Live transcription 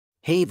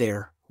Hey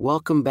there,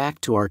 welcome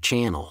back to our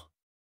channel.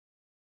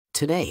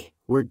 Today,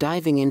 we're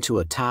diving into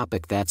a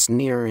topic that's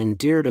near and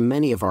dear to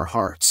many of our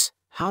hearts: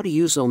 how to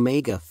use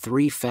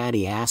omega-3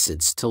 fatty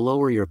acids to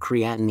lower your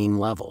creatinine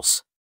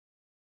levels.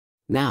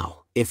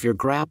 Now, if you're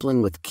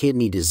grappling with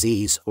kidney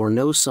disease or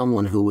know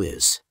someone who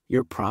is,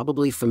 you're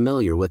probably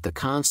familiar with the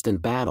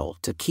constant battle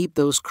to keep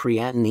those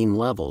creatinine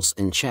levels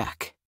in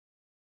check.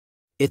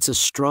 It's a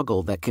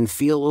struggle that can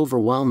feel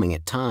overwhelming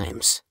at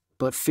times,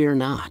 but fear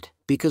not,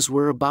 because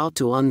we're about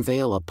to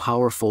unveil a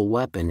powerful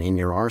weapon in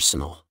your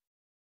arsenal.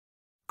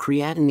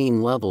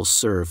 Creatinine levels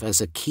serve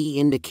as a key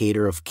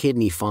indicator of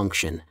kidney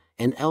function,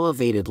 and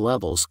elevated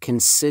levels can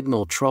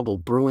signal trouble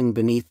brewing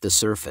beneath the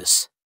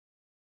surface.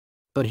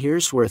 But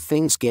here's where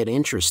things get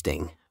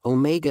interesting: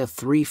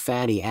 omega-3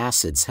 fatty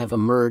acids have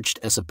emerged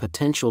as a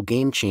potential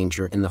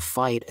game-changer in the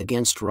fight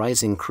against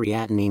rising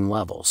creatinine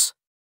levels.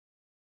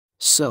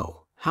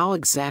 So, how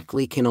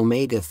exactly can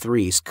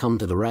omega-3s come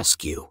to the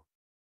rescue?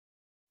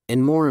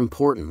 And more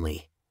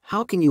importantly,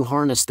 how can you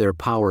harness their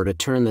power to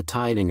turn the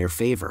tide in your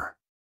favor?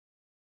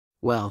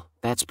 Well,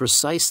 that's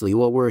precisely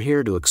what we're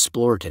here to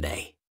explore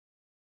today.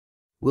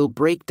 We'll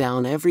break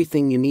down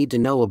everything you need to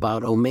know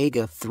about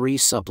omega-3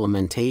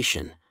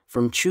 supplementation,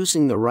 from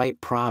choosing the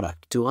right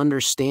product to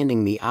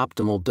understanding the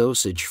optimal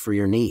dosage for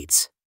your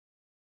needs.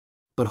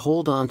 But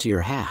hold on to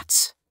your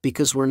hats,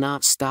 because we're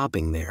not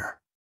stopping there.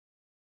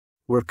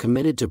 We're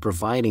committed to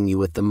providing you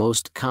with the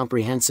most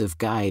comprehensive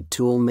guide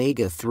to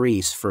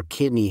omega-3s for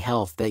kidney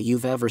health that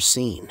you've ever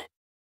seen.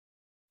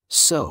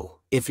 So,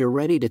 if you're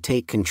ready to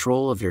take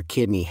control of your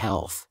kidney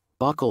health,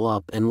 buckle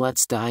up and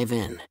let's dive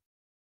in.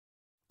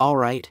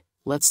 Alright,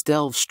 let's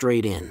delve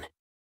straight in.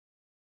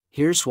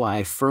 Here's why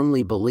I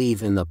firmly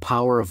believe in the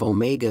power of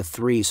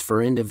omega-3s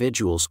for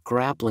individuals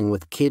grappling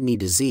with kidney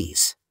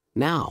disease.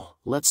 Now,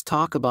 let's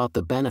talk about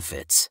the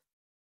benefits.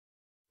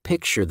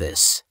 Picture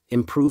this: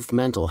 improved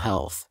mental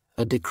health,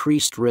 a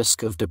decreased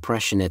risk of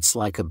depression. It's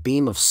like a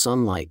beam of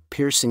sunlight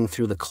piercing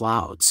through the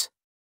clouds.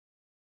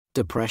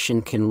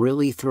 Depression can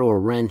really throw a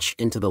wrench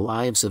into the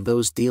lives of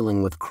those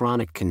dealing with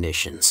chronic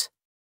conditions.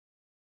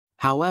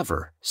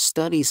 However,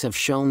 studies have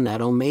shown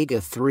that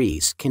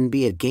omega-3s can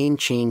be a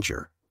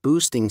game-changer,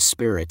 boosting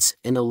spirits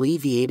and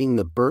alleviating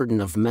the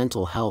burden of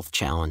mental health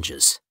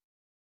challenges.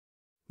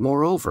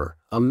 Moreover,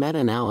 a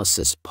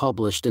meta-analysis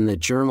published in the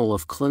Journal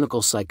of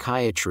Clinical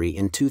Psychiatry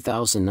in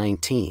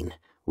 2019,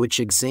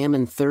 which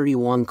examined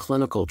 31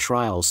 clinical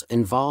trials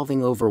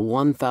involving over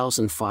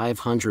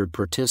 1,500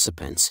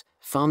 participants,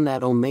 found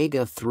that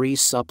omega-3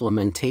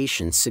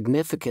 supplementation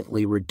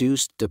significantly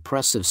reduced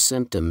depressive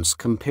symptoms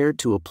compared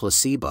to a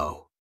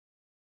placebo.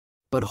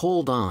 But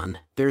hold on,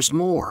 there's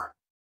more.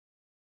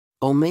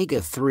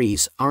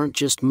 Omega-3s aren't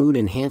just mood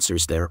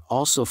enhancers, they're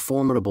also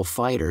formidable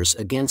fighters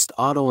against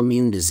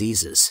autoimmune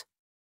diseases.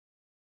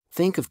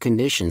 Think of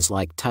conditions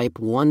like type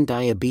 1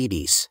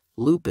 diabetes,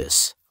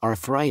 lupus,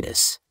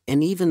 arthritis,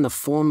 and even the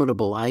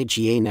formidable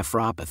IgA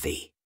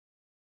nephropathy.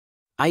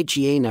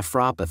 IgA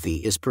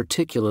nephropathy is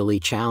particularly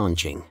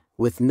challenging,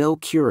 with no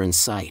cure in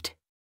sight.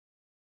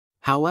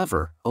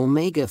 However,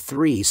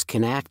 omega-3s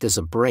can act as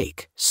a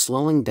brake,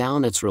 slowing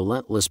down its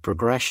relentless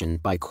progression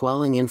by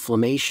quelling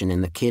inflammation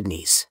in the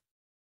kidneys.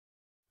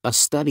 A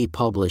study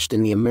published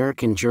in the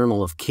American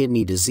Journal of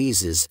Kidney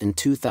Diseases in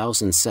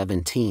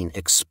 2017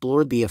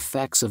 explored the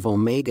effects of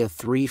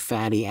omega-3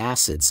 fatty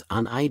acids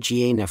on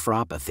IgA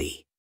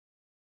nephropathy.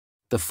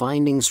 The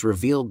findings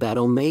revealed that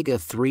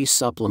omega-3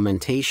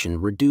 supplementation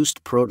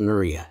reduced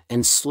proteinuria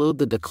and slowed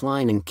the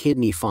decline in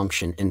kidney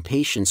function in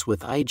patients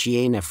with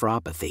IgA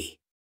nephropathy.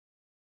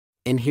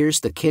 And here's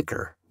the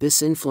kicker: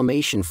 this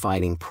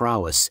inflammation-fighting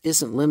prowess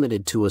isn't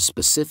limited to a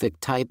specific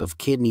type of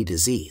kidney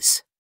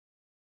disease.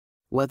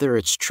 Whether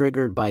it's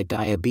triggered by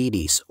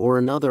diabetes or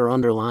another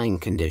underlying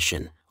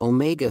condition,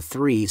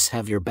 omega-3s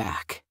have your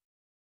back.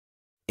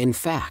 In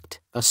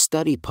fact, a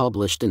study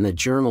published in the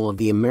Journal of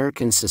the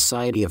American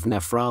Society of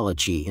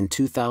Nephrology in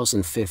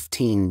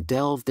 2015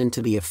 delved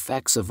into the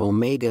effects of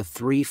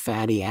omega-3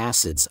 fatty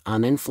acids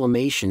on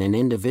inflammation in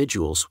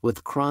individuals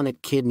with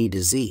chronic kidney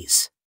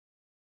disease.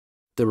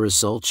 The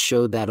results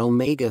showed that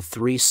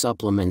omega-3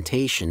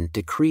 supplementation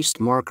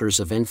decreased markers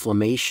of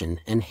inflammation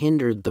and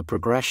hindered the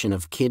progression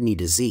of kidney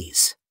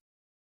disease.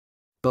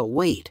 But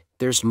wait,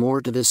 there's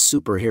more to this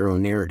superhero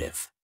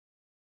narrative.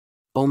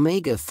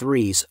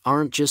 Omega-3s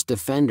aren't just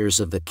defenders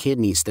of the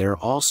kidneys, they're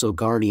also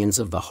guardians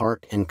of the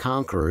heart and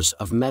conquerors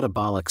of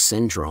metabolic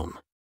syndrome.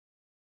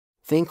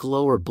 Think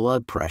lower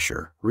blood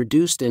pressure,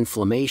 reduced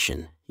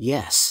inflammation,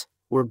 yes,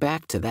 we're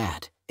back to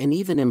that, and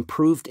even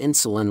improved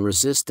insulin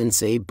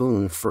resistance, a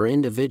boon for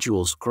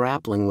individuals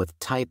grappling with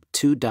type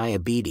 2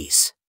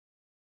 diabetes.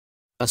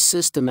 A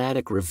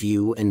systematic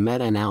review and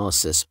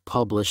meta-analysis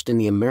published in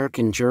the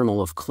American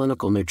Journal of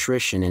Clinical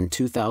Nutrition in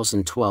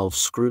 2012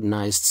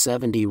 scrutinized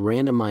 70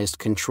 randomized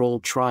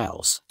controlled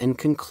trials and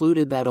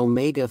concluded that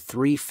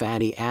omega-3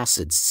 fatty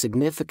acids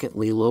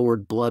significantly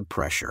lowered blood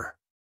pressure.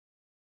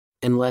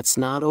 And let's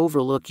not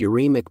overlook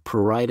uremic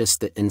pruritus,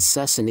 the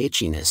incessant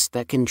itchiness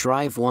that can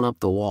drive one up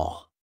the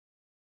wall.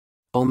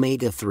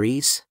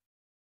 Omega-3s?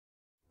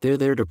 They're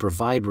there to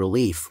provide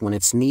relief when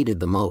it's needed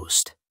the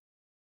most.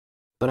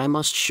 But I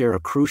must share a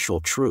crucial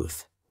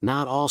truth: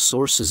 not all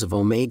sources of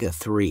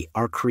omega-3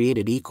 are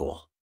created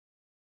equal.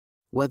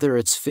 Whether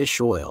it's fish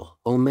oil,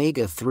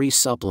 omega-3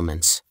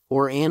 supplements,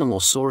 or animal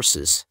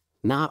sources,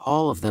 not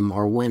all of them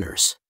are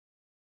winners.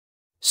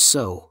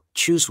 So,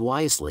 choose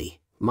wisely,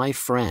 my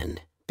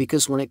friend,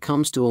 because when it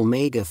comes to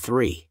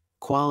omega-3,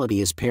 quality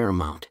is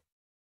paramount.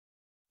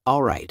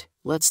 Alright,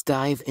 let's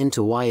dive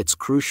into why it's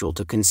crucial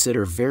to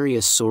consider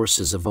various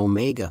sources of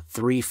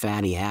omega-3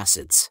 fatty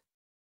acids.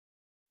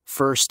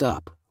 First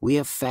up, we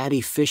have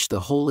fatty fish, the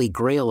holy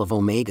grail of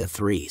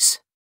omega-3s.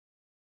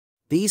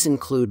 These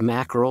include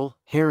mackerel,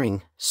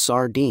 herring,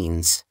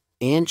 sardines,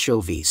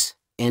 anchovies,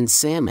 and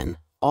salmon,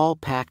 all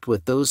packed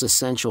with those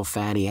essential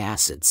fatty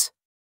acids.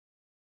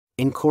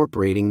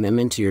 Incorporating them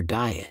into your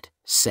diet,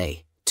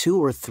 say,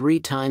 2 or 3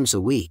 times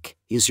a week,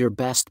 is your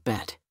best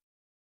bet.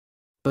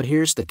 But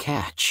here's the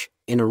catch: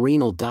 in a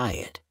renal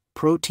diet,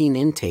 protein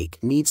intake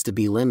needs to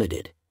be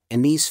limited,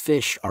 and these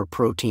fish are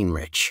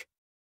protein-rich.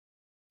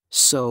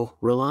 So,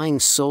 relying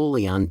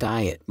solely on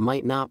diet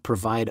might not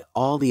provide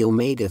all the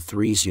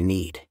omega-3s you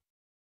need.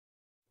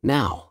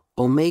 Now,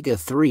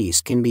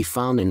 omega-3s can be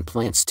found in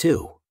plants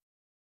too.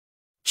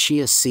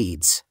 Chia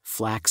seeds,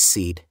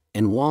 flaxseed,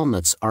 and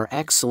walnuts are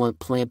excellent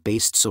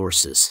plant-based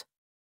sources.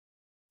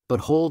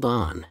 But hold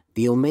on,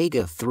 the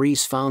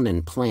omega-3s found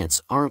in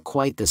plants aren't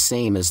quite the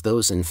same as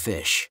those in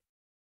fish.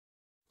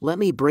 Let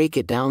me break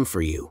it down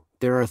for you.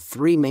 There are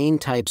 3 main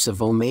types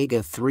of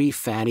omega-3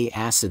 fatty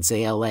acids: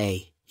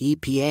 ALA,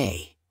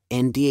 EPA,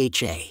 and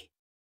DHA.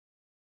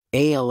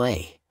 ALA,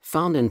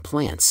 found in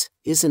plants,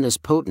 isn't as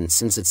potent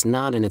since it's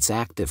not in its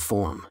active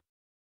form.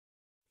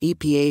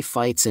 EPA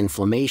fights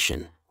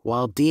inflammation,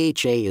 while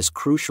DHA is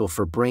crucial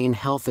for brain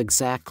health,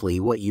 exactly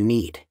what you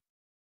need.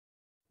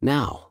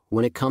 Now,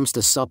 when it comes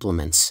to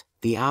supplements,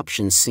 the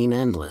options seem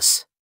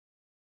endless.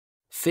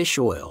 Fish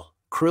oil,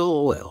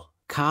 krill oil,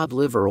 cod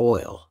liver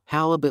oil,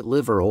 halibut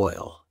liver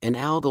oil, and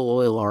algal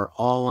oil are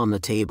all on the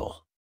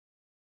table.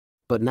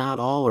 But not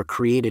all are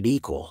created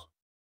equal.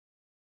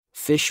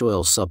 Fish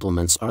oil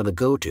supplements are the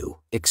go-to,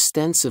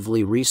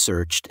 extensively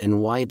researched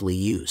and widely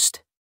used.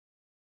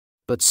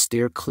 But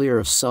steer clear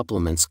of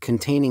supplements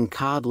containing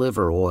cod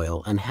liver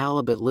oil and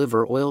halibut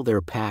liver oil.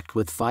 They're packed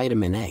with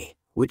vitamin A,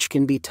 which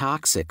can be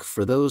toxic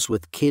for those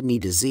with kidney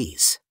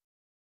disease.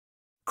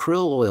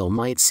 Krill oil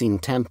might seem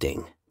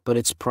tempting, but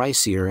it's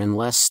pricier and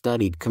less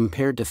studied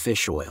compared to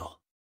fish oil.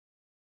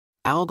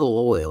 Algal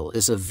oil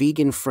is a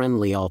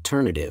vegan-friendly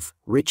alternative,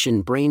 rich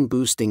in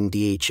brain-boosting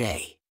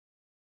DHA.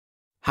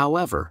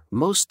 However,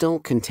 most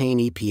don't contain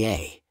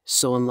EPA,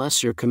 so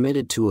unless you're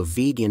committed to a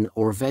vegan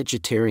or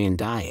vegetarian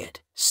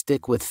diet,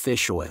 stick with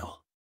fish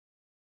oil.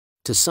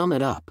 To sum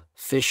it up,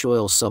 fish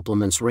oil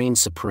supplements reign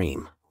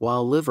supreme,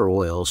 while liver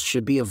oils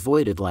should be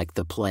avoided like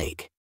the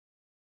plague.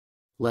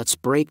 Let's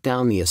break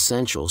down the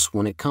essentials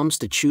when it comes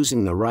to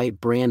choosing the right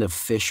brand of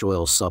fish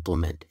oil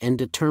supplement and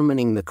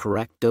determining the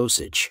correct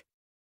dosage.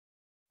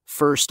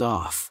 First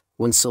off,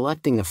 when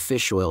selecting a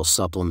fish oil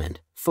supplement,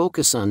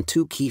 focus on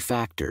 2 key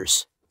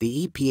factors: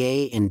 the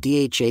EPA and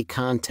DHA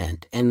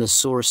content and the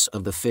source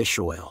of the fish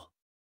oil.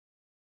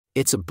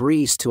 It's a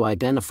breeze to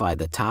identify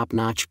the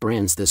top-notch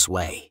brands this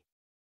way.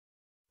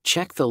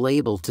 Check the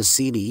label to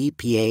see the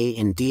EPA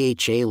and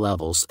DHA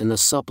levels in the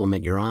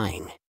supplement you're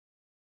eyeing.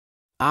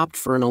 Opt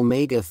for an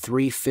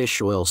omega-3 fish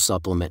oil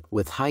supplement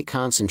with high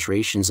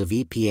concentrations of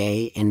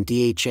EPA and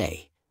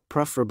DHA,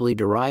 preferably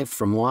derived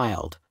from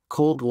wild,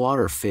 cold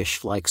water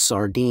fish like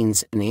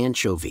sardines and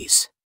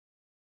anchovies.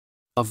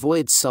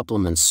 Avoid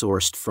supplements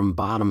sourced from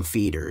bottom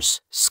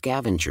feeders,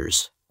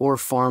 scavengers, or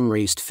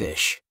farm-raised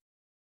fish.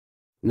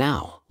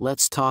 Now,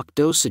 let's talk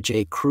dosage,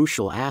 a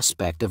crucial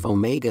aspect of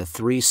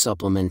omega-3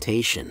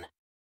 supplementation.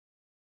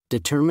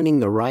 Determining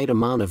the right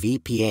amount of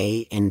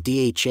EPA and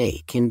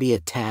DHA can be a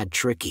tad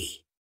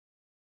tricky.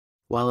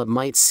 While it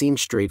might seem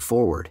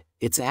straightforward,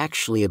 it's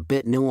actually a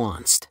bit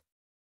nuanced.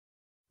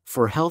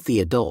 For healthy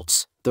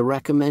adults, the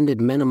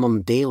recommended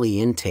minimum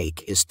daily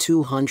intake is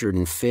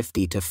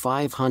 250 to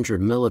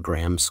 500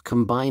 milligrams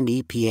combined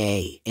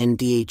EPA and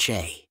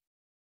DHA.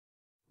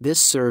 This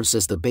serves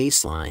as the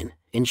baseline,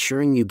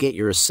 ensuring you get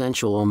your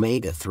essential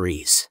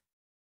omega-3s.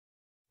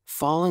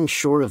 Falling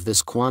short of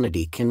this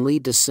quantity can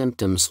lead to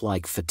symptoms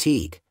like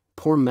fatigue,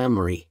 poor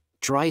memory,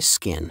 dry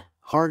skin,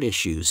 heart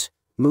issues,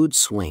 mood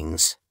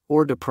swings,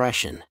 or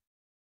depression.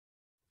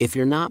 If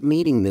you're not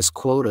meeting this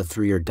quota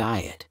through your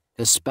diet,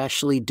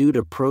 especially due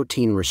to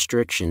protein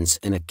restrictions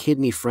and a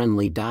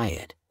kidney-friendly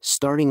diet,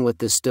 starting with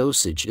this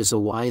dosage is a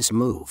wise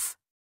move.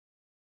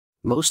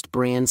 Most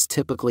brands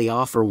typically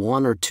offer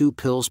 1 or 2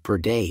 pills per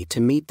day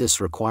to meet this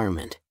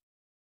requirement.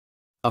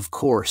 Of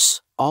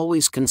course,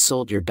 always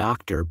consult your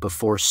doctor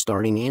before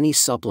starting any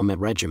supplement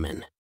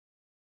regimen.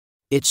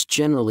 It's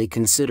generally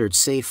considered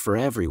safe for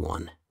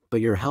everyone, but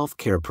your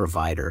healthcare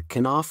provider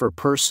can offer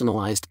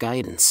personalized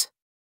guidance.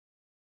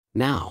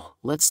 Now,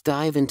 let's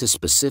dive into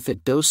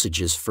specific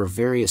dosages for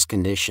various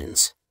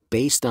conditions,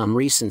 based on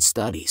recent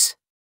studies.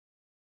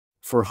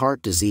 For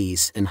heart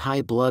disease and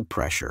high blood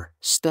pressure,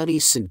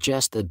 studies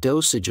suggest a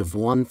dosage of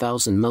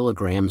 1,000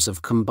 milligrams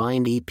of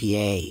combined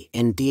EPA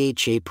and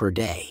DHA per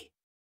day.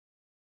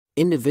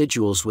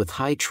 Individuals with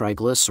high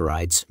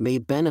triglycerides may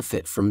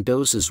benefit from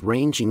doses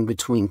ranging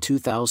between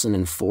 2,000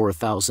 and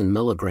 4,000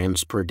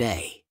 milligrams per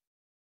day.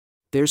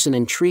 There's an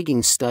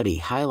intriguing study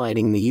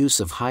highlighting the use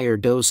of higher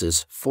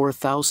doses,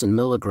 4,000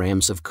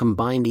 milligrams of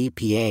combined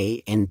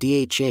EPA and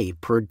DHA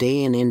per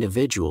day in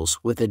individuals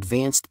with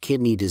advanced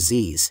kidney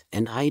disease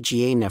and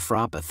IgA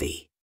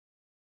nephropathy.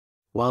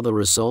 While the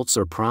results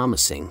are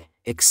promising,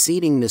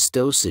 exceeding this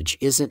dosage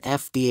isn't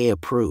FDA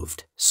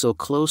approved, so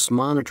close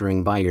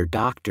monitoring by your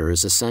doctor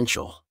is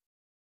essential.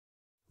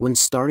 When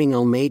starting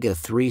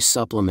omega-3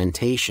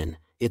 supplementation,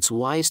 it's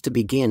wise to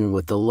begin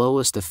with the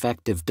lowest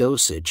effective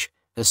dosage,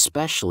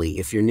 especially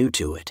if you're new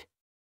to it.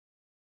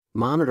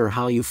 Monitor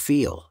how you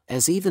feel,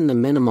 as even the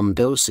minimum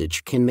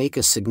dosage can make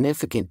a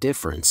significant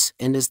difference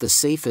and is the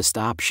safest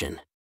option.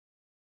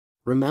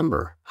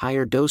 Remember,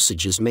 higher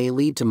dosages may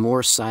lead to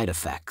more side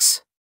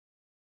effects.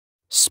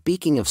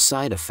 Speaking of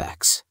side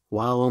effects,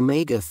 while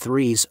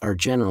omega-3s are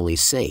generally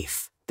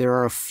safe, there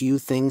are a few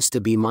things to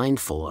be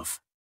mindful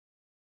of.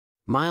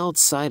 Mild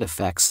side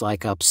effects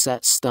like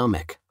upset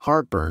stomach,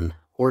 heartburn,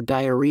 or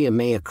diarrhea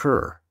may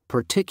occur,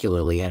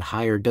 particularly at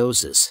higher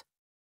doses.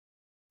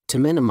 To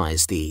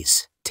minimize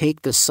these,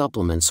 take the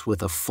supplements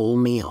with a full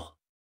meal.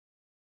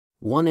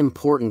 One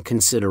important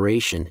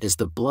consideration is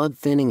the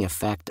blood-thinning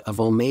effect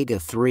of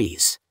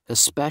omega-3s,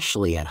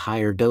 especially at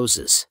higher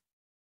doses.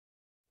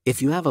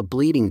 If you have a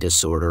bleeding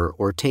disorder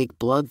or take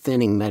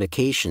blood-thinning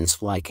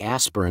medications like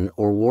aspirin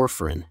or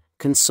warfarin,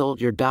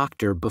 consult your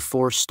doctor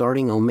before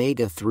starting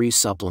omega-3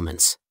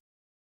 supplements.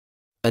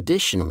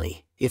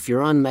 Additionally, if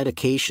you're on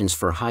medications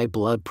for high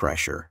blood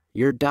pressure,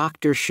 your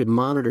doctor should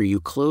monitor you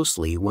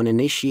closely when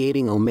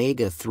initiating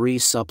omega-3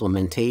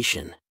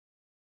 supplementation.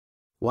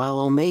 While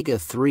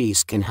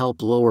omega-3s can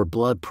help lower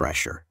blood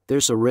pressure,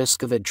 there's a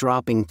risk of it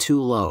dropping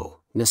too low,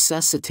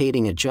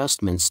 necessitating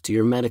adjustments to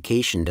your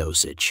medication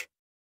dosage.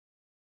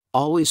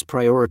 Always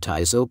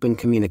prioritize open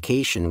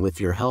communication with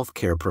your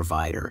healthcare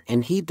provider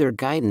and heed their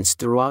guidance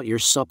throughout your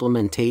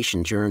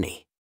supplementation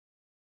journey.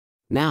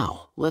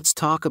 Now, let's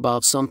talk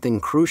about something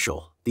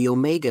crucial: the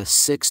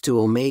omega-6 to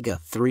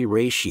omega-3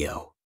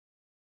 ratio.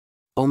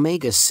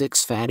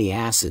 Omega-6 fatty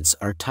acids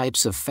are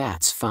types of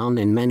fats found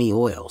in many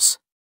oils.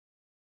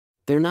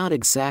 They're not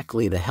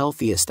exactly the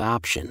healthiest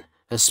option,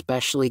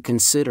 especially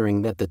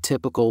considering that the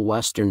typical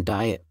Western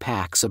diet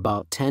packs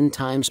about 10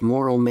 times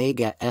more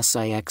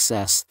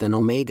omega-6 than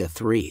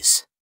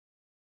omega-3s.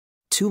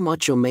 Too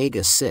much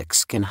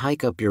omega-6 can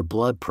hike up your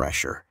blood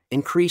pressure,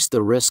 increase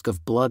the risk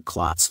of blood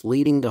clots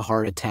leading to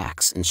heart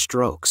attacks and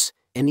strokes,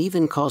 and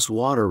even cause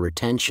water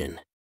retention.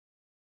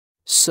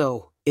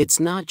 So, it's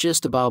not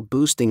just about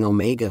boosting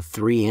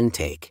omega-3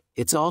 intake,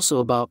 it's also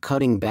about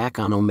cutting back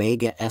on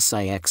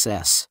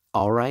omega-6,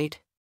 alright?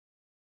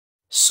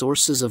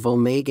 Sources of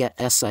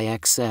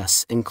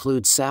omega-6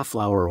 include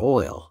safflower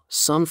oil,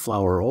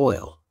 sunflower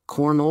oil,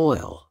 corn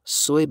oil,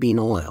 soybean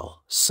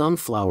oil,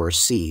 sunflower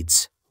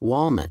seeds,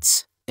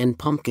 walnuts, and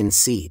pumpkin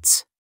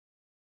seeds.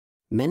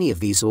 Many of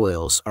these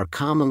oils are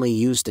commonly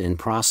used in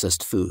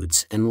processed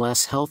foods and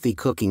less healthy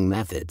cooking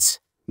methods,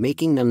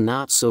 making them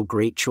not so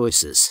great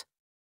choices.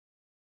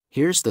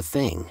 Here's the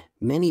thing: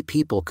 many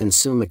people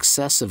consume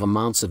excessive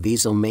amounts of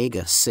these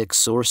omega-6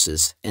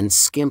 sources and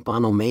skimp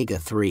on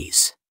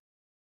omega-3s.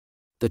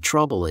 The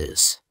trouble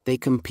is, they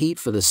compete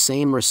for the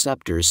same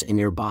receptors in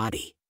your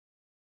body.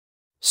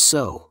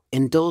 So,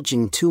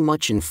 indulging too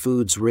much in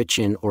foods rich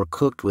in or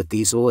cooked with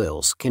these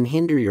oils can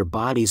hinder your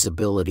body's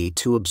ability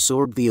to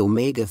absorb the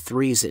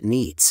omega-3s it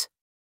needs.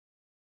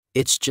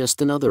 It's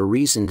just another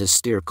reason to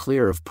steer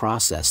clear of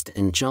processed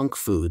and junk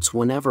foods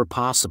whenever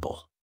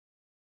possible.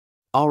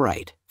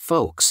 Alright,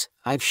 folks,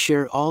 I've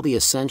shared all the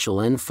essential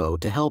info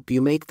to help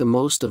you make the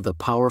most of the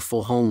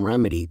powerful home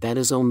remedy that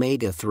is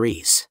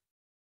omega-3s.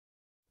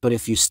 But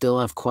if you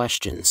still have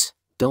questions,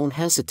 don't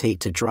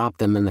hesitate to drop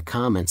them in the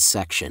comments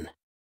section.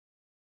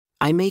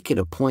 I make it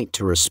a point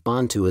to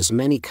respond to as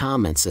many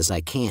comments as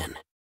I can.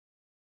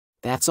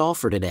 That's all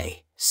for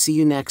today. See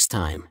you next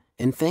time,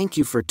 and thank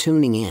you for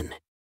tuning in.